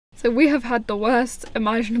So we have had the worst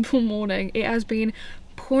imaginable morning. It has been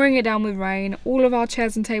pouring it down with rain. All of our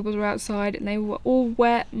chairs and tables were outside and they were all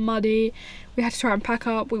wet, muddy. We had to try and pack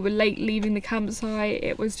up. We were late leaving the campsite.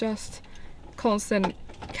 It was just constant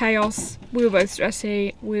chaos. We were both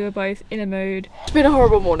stressy. We were both in a mood. It's been a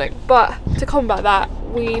horrible morning, but to combat that,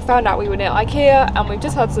 we found out we were near IKEA and we've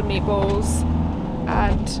just had some meatballs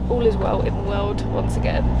and all is well in the world once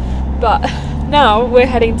again. But now we're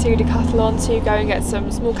heading to Decathlon to go and get some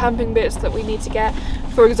small camping bits that we need to get.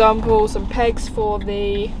 For example, some pegs for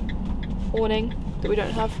the awning that we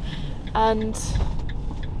don't have, and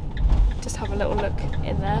just have a little look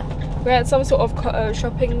in there. We're at some sort of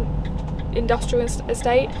shopping industrial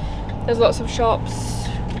estate. There's lots of shops.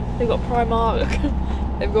 They've got Primark,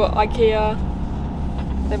 they've got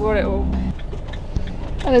IKEA, they've got it all.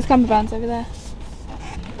 And there's camper vans over there.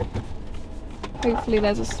 Hopefully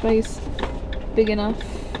there's a space big enough.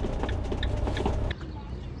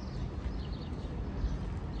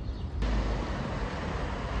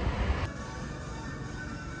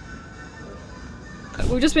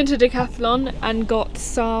 We've just been to Decathlon and got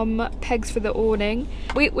some pegs for the awning.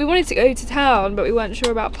 We wanted to go to town, but we weren't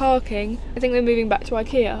sure about parking. I think we're moving back to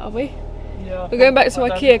IKEA, are we? Yeah. We're going back to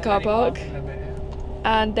IKEA car park.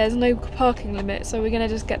 And there's no parking limit, so we're gonna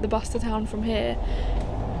just get the bus to town from here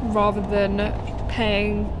rather than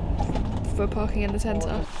paying for parking in the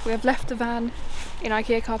centre. We have left the van in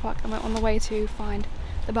IKEA car park and we're on the way to find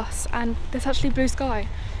the bus, and there's actually blue sky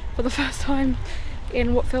for the first time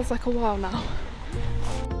in what feels like a while now.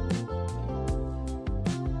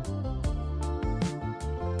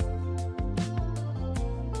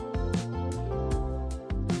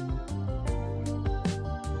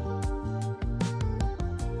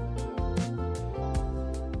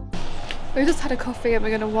 We just had a coffee and we're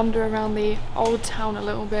going to wander around the old town a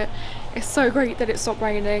little bit. It's so great that it stopped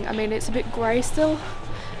raining. I mean, it's a bit grey still,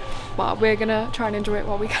 but we're going to try and enjoy it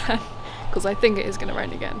while we can, because I think it is going to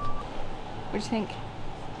rain again. What do you think?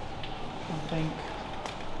 I think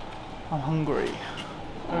I'm hungry.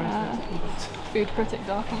 Food critic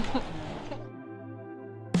Darken.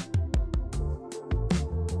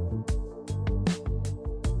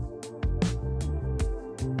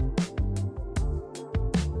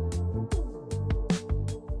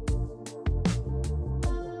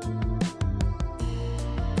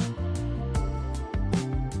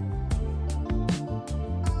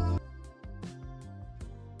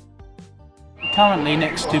 Currently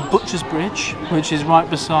next to Butcher's Bridge, which is right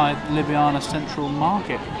beside Ljubljana Central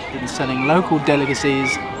Market, been selling local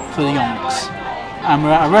delicacies for the yonks. And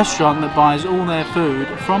we're at a restaurant that buys all their food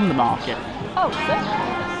from the market. Oh, is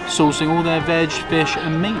it? Sourcing all their veg, fish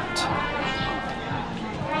and meat.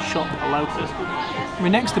 Shop local. We're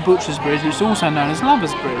next to Butcher's Bridge, which is also known as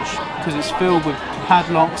Lover's Bridge, because it's filled with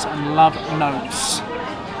padlocks and love notes.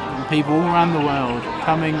 And people all around the world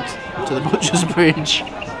coming to the Butcher's Bridge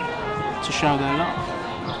to show their love.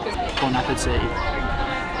 Bon appetit.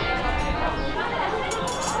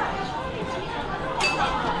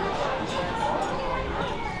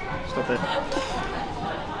 Stop it.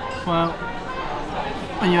 Well,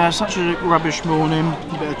 when you have such a rubbish morning,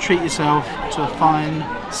 you better treat yourself to a fine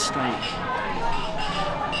steak.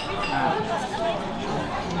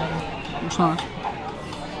 Looks nice.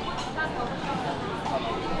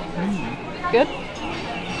 Good?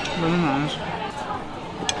 Really nice.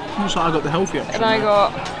 Looks like I got the healthy option. And I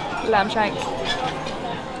got lamb shank.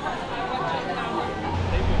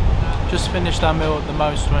 Just finished our meal at the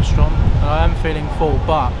Most restaurant, and I am feeling full,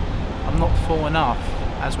 but I'm not full enough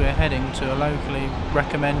as we're heading to a locally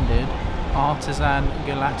recommended artisan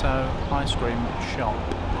gelato ice cream shop,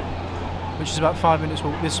 which is about 5 minutes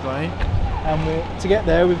walk this way. And to get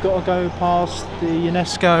there, we've got to go past the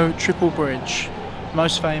UNESCO Triple Bridge,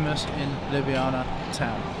 most famous in Ljubljana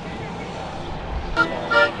town.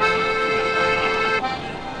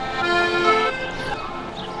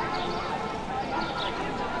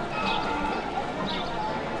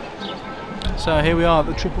 So here we are at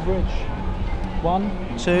the Triple Bridge.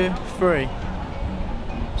 1, 2, 3.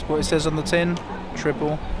 That's what it says on the tin.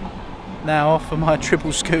 Triple. Now off for my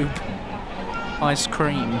triple scoop ice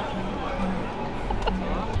cream.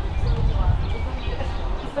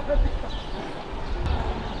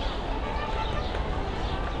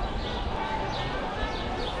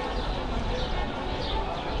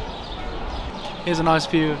 Here's a nice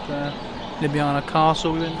view of the Ljubljana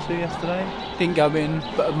castle we went to yesterday. Didn't go in,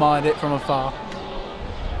 but admired it from afar.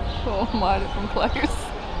 Or admired it from close.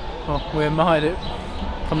 Well, we admired it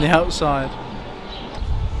from the outside.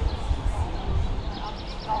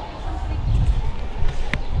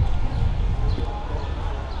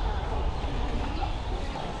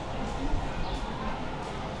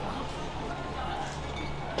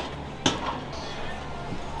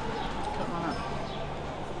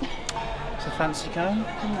 fancy cone,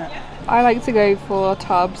 isn't it? I like to go for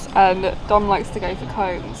tubs and Dom likes to go for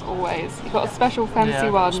cones always. You've got a special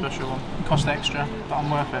fancy one. A special one. It cost extra, but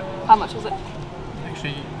I'm worth it. How much was it?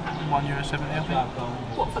 Actually, €1.70 I think.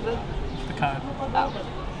 What for the cone? Oh.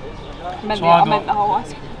 I meant the whole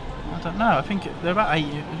ice cream. I don't know, I think they're about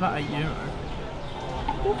 €8. It's about €8.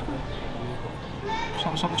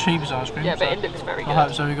 It's not the cheapest ice cream. Yeah, but it looks very good. I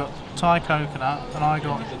hope so. We got Thai coconut and I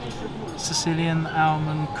got Sicilian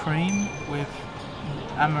almond cream with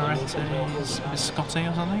amaretti's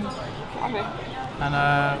biscotti or something. Okay. And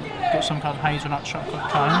got some kind of hazelnut chocolate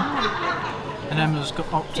cone. And Emma's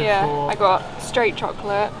got opted for... I got straight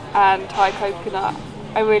chocolate and Thai coconut.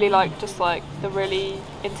 I really like just like the really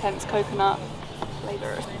intense coconut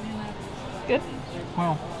flavour. Good?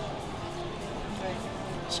 Well,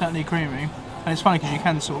 certainly creamy. And it's funny because you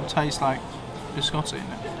can sort of taste like biscotti in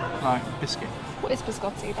it, like biscuit. What is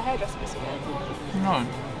biscotti? The hairdresser biscuit? No,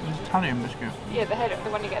 it's Italian biscuit. Yeah, the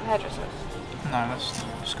one you get in hairdressers. No, that's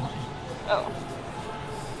biscotti. Oh.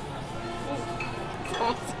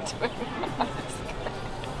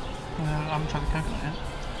 I haven't tried the coconut yet.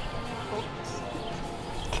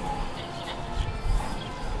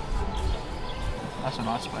 That's a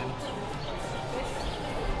nice flavour.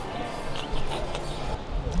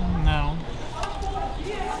 Now,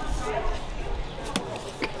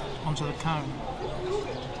 onto the cone.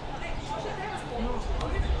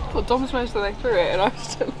 Well, Dom's most of the way through it and I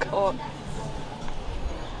still can't.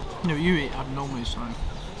 No, you eat abnormally slow.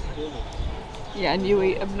 Yeah, and you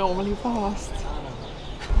eat abnormally fast.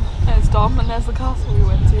 There's Dom and there's the castle we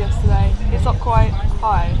went to yesterday. It's not quite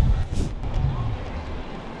high.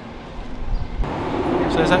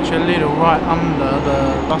 So there's actually a little right under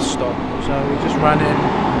the bus stop. So we just ran in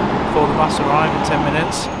before the bus arrived in 10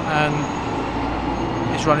 minutes and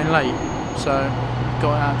it's running late. So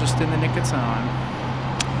got out just in the nick of time.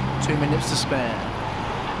 2 minutes to spare.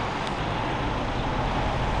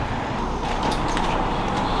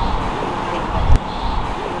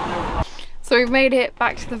 So we've made it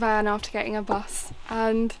back to the van after getting a bus,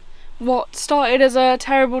 and what started as a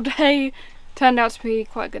terrible day turned out to be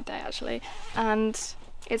quite a good day actually. And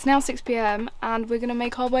it's now 6 PM and we're going to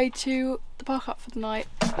make our way to the park up for the night.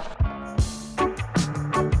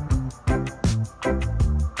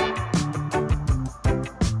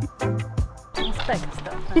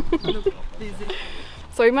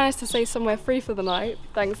 So we managed to stay somewhere free for the night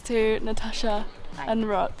thanks to Natasha and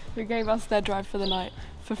Roc, who gave us their drive for the night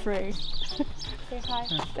for free. Say hi.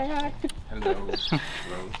 Say hi. Hello.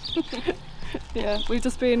 Yeah, we've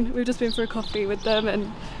just been for a coffee with them,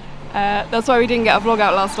 and that's why we didn't get a vlog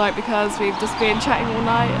out last night, because we've just been chatting all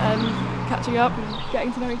night and catching up and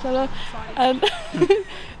getting to know each other. And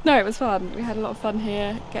no, it was fun. We had a lot of fun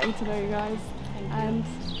here, getting to know you guys. And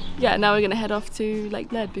yeah, now we're gonna head off to Lake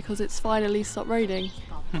Bled because it's finally stopped raining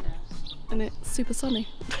and it's super sunny.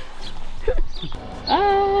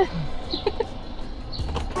 Ah.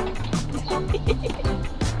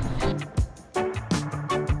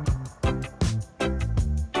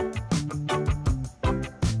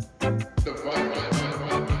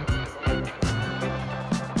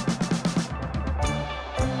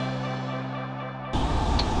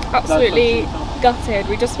 Absolutely gutted.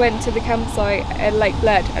 We just went to the campsite at Lake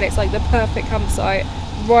Bled and it's like the perfect campsite,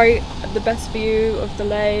 right at the best view of the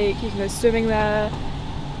lake. You can go swimming there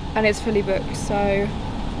and it's fully booked, so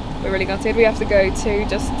we're really gutted. We have to go to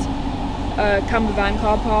just a camper van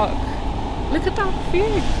car park. Look at that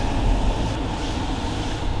view.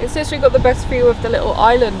 It's literally got the best view of the little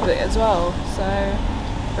island bit as well,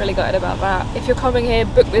 so really gutted about that. If you're coming here,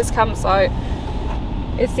 book this campsite.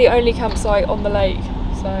 It's the only campsite on the lake,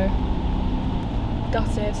 so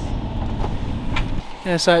gutted.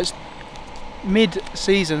 Yeah, so it's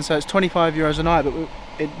mid-season, so it's €25 a night, but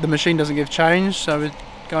the machine doesn't give change, so we're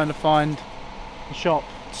going to find a shop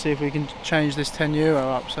to see if we can change this €10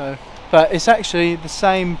 up. So, but it's actually the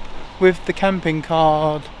same with the camping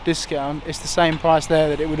card discount. It's the same price there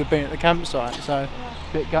that it would have been at the campsite, so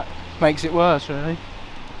it makes it worse, really.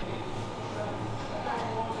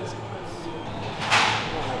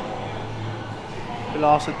 It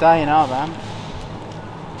lasts a day in our van.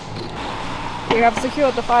 We have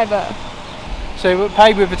secured the fiver. So we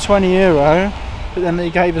paid with the €20, but then they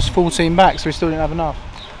gave us 14 back, so we still didn't have enough.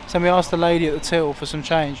 So we asked the lady at the till for some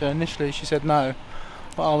change, and initially she said no,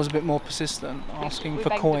 but I was a bit more persistent, asking for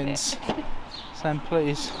coins. Saying,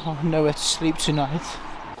 please, I have nowhere to sleep tonight.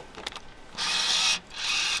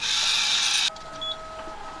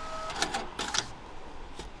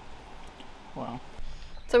 Wow.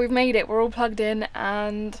 So we've made it, we're all plugged in,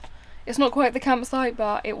 and it's not quite the campsite,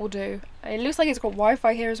 but it will do. It looks like it's got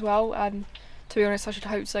Wi-Fi here as well, and To be honest, I should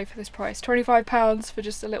hope so for this price. £25 for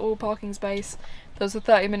just a little parking space. There was a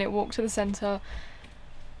 30-minute walk to the centre.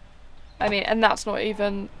 I mean, and that's not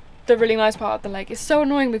even the really nice part of the lake. It's so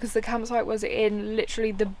annoying because the campsite was in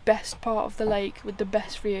literally the best part of the lake with the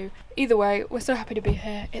best view. Either way, we're so happy to be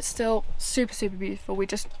here. It's still super, super beautiful. We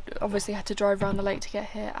just obviously had to drive around the lake to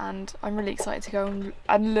get here, and I'm really excited to go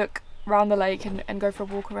and look around the lake and go for a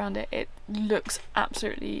walk around it. It looks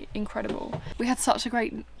absolutely incredible. We had such a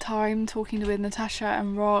great time talking with Natasha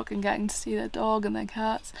and Roc and getting to see their dog and their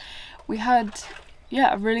cats. We had,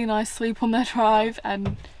 yeah, a really nice sleep on their drive.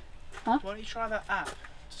 And why don't you try that app to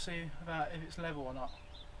see about if it's level or not?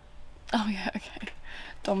 Oh yeah, okay.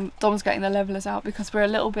 Dom's getting the levelers out because we're a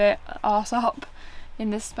little bit arse up in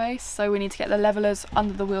this space, so we need to get the levelers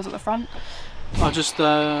under the wheels at the front. I just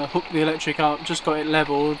hooked the electric up, just got it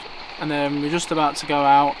levelled, and then we're just about to go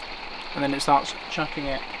out, and then it starts chucking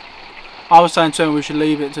it. I was saying to him we should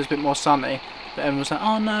leave it until it's a bit more sunny, but everyone was like,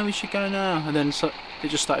 oh no, we should go now, and then it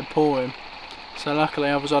just started pouring. So luckily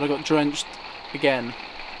I got drenched again.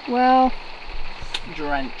 Well,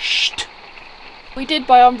 drenched. We did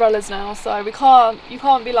buy umbrellas now, so you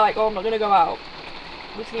can't be like, oh, I'm not going to go out.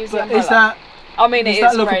 We can use the umbrella. Is that... I mean, it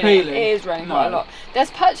is raining. Appealing? It is raining quite a lot. There's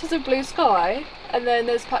patches of blue sky, and then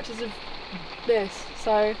there's patches of this.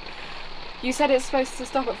 So, you said it's supposed to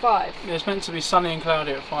stop at 5. Yeah, it's meant to be sunny and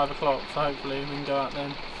cloudy at 5 o'clock, so hopefully we can go out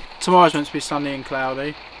then. Tomorrow's meant to be sunny and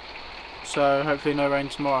cloudy, so hopefully no rain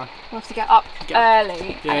tomorrow. We'll have to get up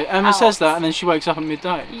early. Yeah, Emma says that, and then she wakes up at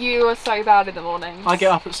midday. You are so bad in the mornings. I get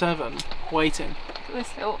up at 7, waiting. This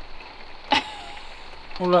hill.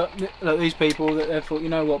 Well, look, these people that they thought, you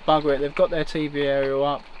know what, bugger it, they've got their TV aerial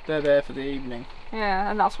up, they're there for the evening.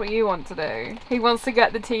 Yeah, and that's what you want to do. He wants to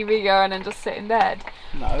get the TV going and just sit in bed.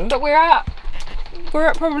 No. But we're at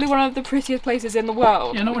probably one of the prettiest places in the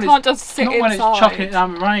world. Yeah, we can't just sit inside. Not when it's chucking it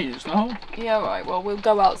down the rain, it's not. Yeah, right, well, we'll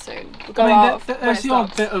go out soon. We'll go out. There's the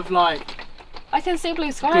odd bit of, like... I can see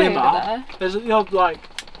blue sky over there. There's the odd, like,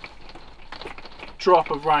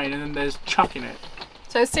 drop of rain, and then there's chucking it.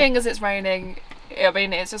 So seeing as it's raining, I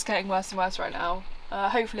mean, it's just getting worse and worse right now.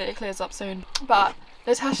 Hopefully it clears up soon. But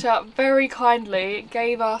Natasha very kindly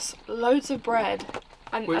gave us loads of bread.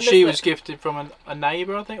 Which she was gifted from a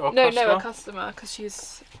neighbour, I think, or a customer? No, a customer, because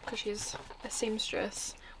she's a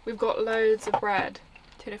seamstress. We've got loads of bread,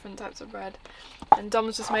 2 different types of bread. And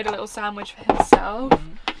Dom's just made a little sandwich for himself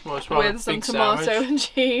with some tomato and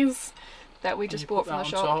cheese that we just bought from the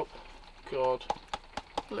shop. Top. God.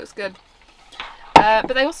 Looks good.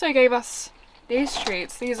 But they also gave us these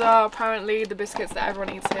treats. These are apparently the biscuits that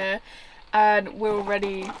everyone eats here, and we're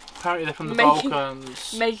already apparently they're from the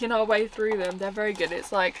Balkans. Making our way through them. They're very good.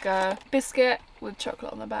 It's like a biscuit with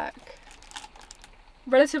chocolate on the back.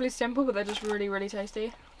 Relatively simple, but they're just really, really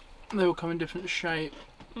tasty. They all come in different shapes.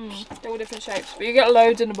 They're all different shapes, but you get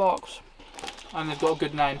loads in the box. And they've got a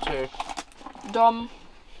good name too.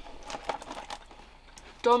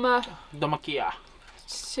 Domakia.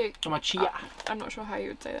 Domachia. I'm not sure how you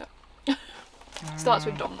would say that. Starts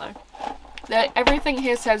with Dom though. Everything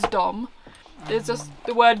here says Dom. There's just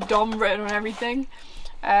the word Dom written on everything,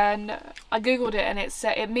 and I googled it and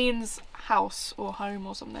it means house or home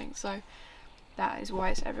or something. So that is why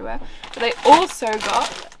it's everywhere. But they also got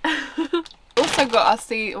us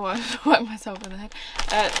the. Oh, I just whacked myself in the head.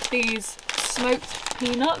 These smoked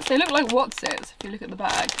peanuts. They look like Wotsits if you look at the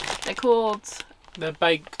bag. They're called. They're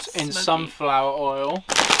baked in sunflower oil.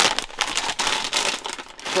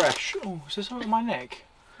 Fresh. Oh, is there something on my neck?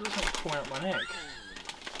 It looks like pouring out my neck.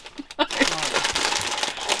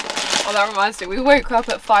 Oh, that reminds me. We woke up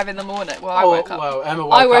at 5 in the morning. Well, I woke up. Well, Emma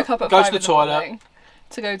woke up at 5 in the morning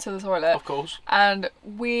to go to the toilet. Of course. And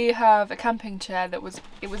we have a camping chair that was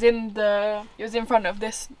in front of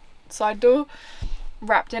this side door,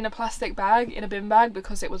 wrapped in a plastic bag, in a bin bag,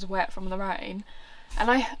 because it was wet from the rain. And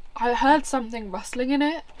I heard something rustling in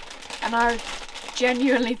it, and I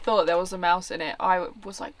genuinely thought there was a mouse in it. I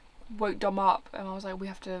was like, woke Dom up, and I was like, we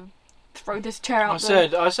have to throw this chair out. I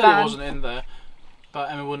said it wasn't in there, but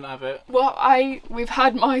Emma wouldn't have it. Well, we've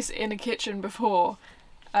had mice in a kitchen before,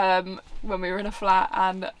 when we were in a flat,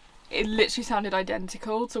 and it literally sounded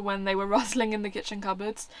identical to when they were rustling in the kitchen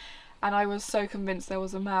cupboards, and I was so convinced there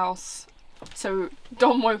was a mouse. So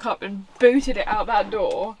Dom woke up and booted it out that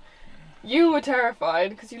door. You were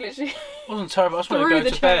terrified because you literally I wasn't terrified, I just wanted to go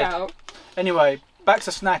to bed. Out. Anyway, back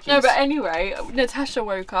to snackies. No, but anyway, Natasha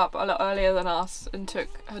woke up a lot earlier than us and took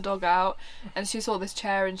her dog out, and she saw this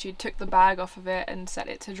chair and she took the bag off of it and set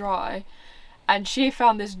it to dry, and she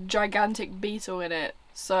found this gigantic beetle in it,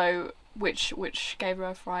 so which gave her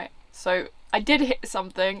a fright. So I did hit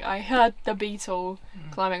something. I heard the beetle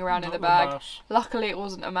climbing around in the bag. Mouse. Luckily it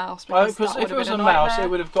wasn't a mouse. Because Because if it was a mouse, it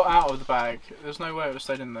would have got out of the bag. There's no way it would have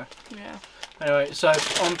stayed in there. Yeah. Anyway, so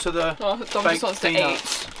onto the Oh, Dom just baked wants to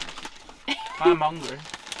peanuts. I'm hungry.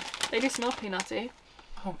 They do smell peanutty.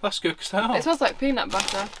 Oh, that's good because they are. It smells like peanut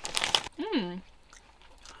butter. Mmm.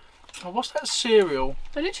 Oh, what's that cereal?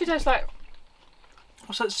 They literally taste like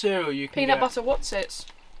What's that cereal you can peanut get? butter What's-Its.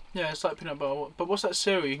 Yeah, it's like peanut butter. But what's that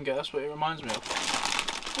cereal you can get? That's what it reminds me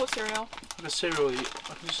of. What cereal? Like a cereal that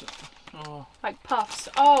I can just, oh. Like Puffs.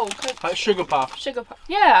 Oh, Like Sugar Puffs. Sugar Puff.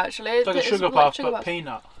 Yeah, actually. It's like a Sugar Puff, but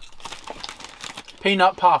peanut.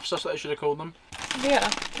 Peanut Puffs, that's what they should have called them. Yeah,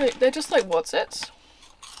 they're just like What's-Its.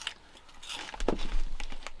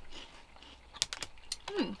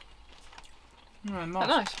 Yeah, Nice.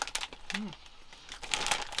 nice.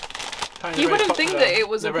 You wouldn't think that it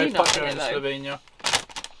was a very peanut popular in in it, though. Slovenia.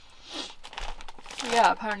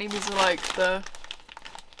 Yeah, apparently these are like the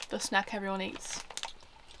snack everyone eats.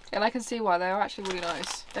 And I can see why, they're actually really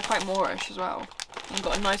nice. They're quite Moorish as well. And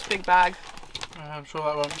got a nice big bag. I'm sure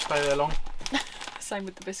that won't stay there long. Same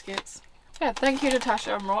with the biscuits. Yeah, thank you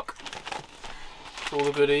Natasha and Roc. For all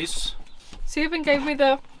the goodies. She even gave me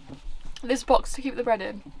this box to keep the bread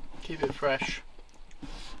in. Keep it fresh.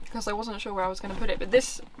 Because I wasn't sure where I was going to put it. But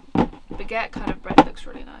this baguette kind of bread looks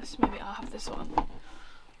really nice. Maybe I'll have this one.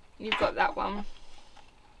 You've got that one.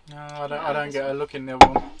 No, I don't get a look in the other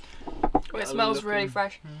one. Well, it smells really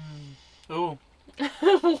fresh. Ooh.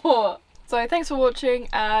 What? So thanks for watching,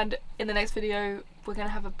 and in the next video we're going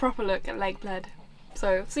to have a proper look at Lake Bled.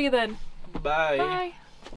 So see you then. Bye. Bye.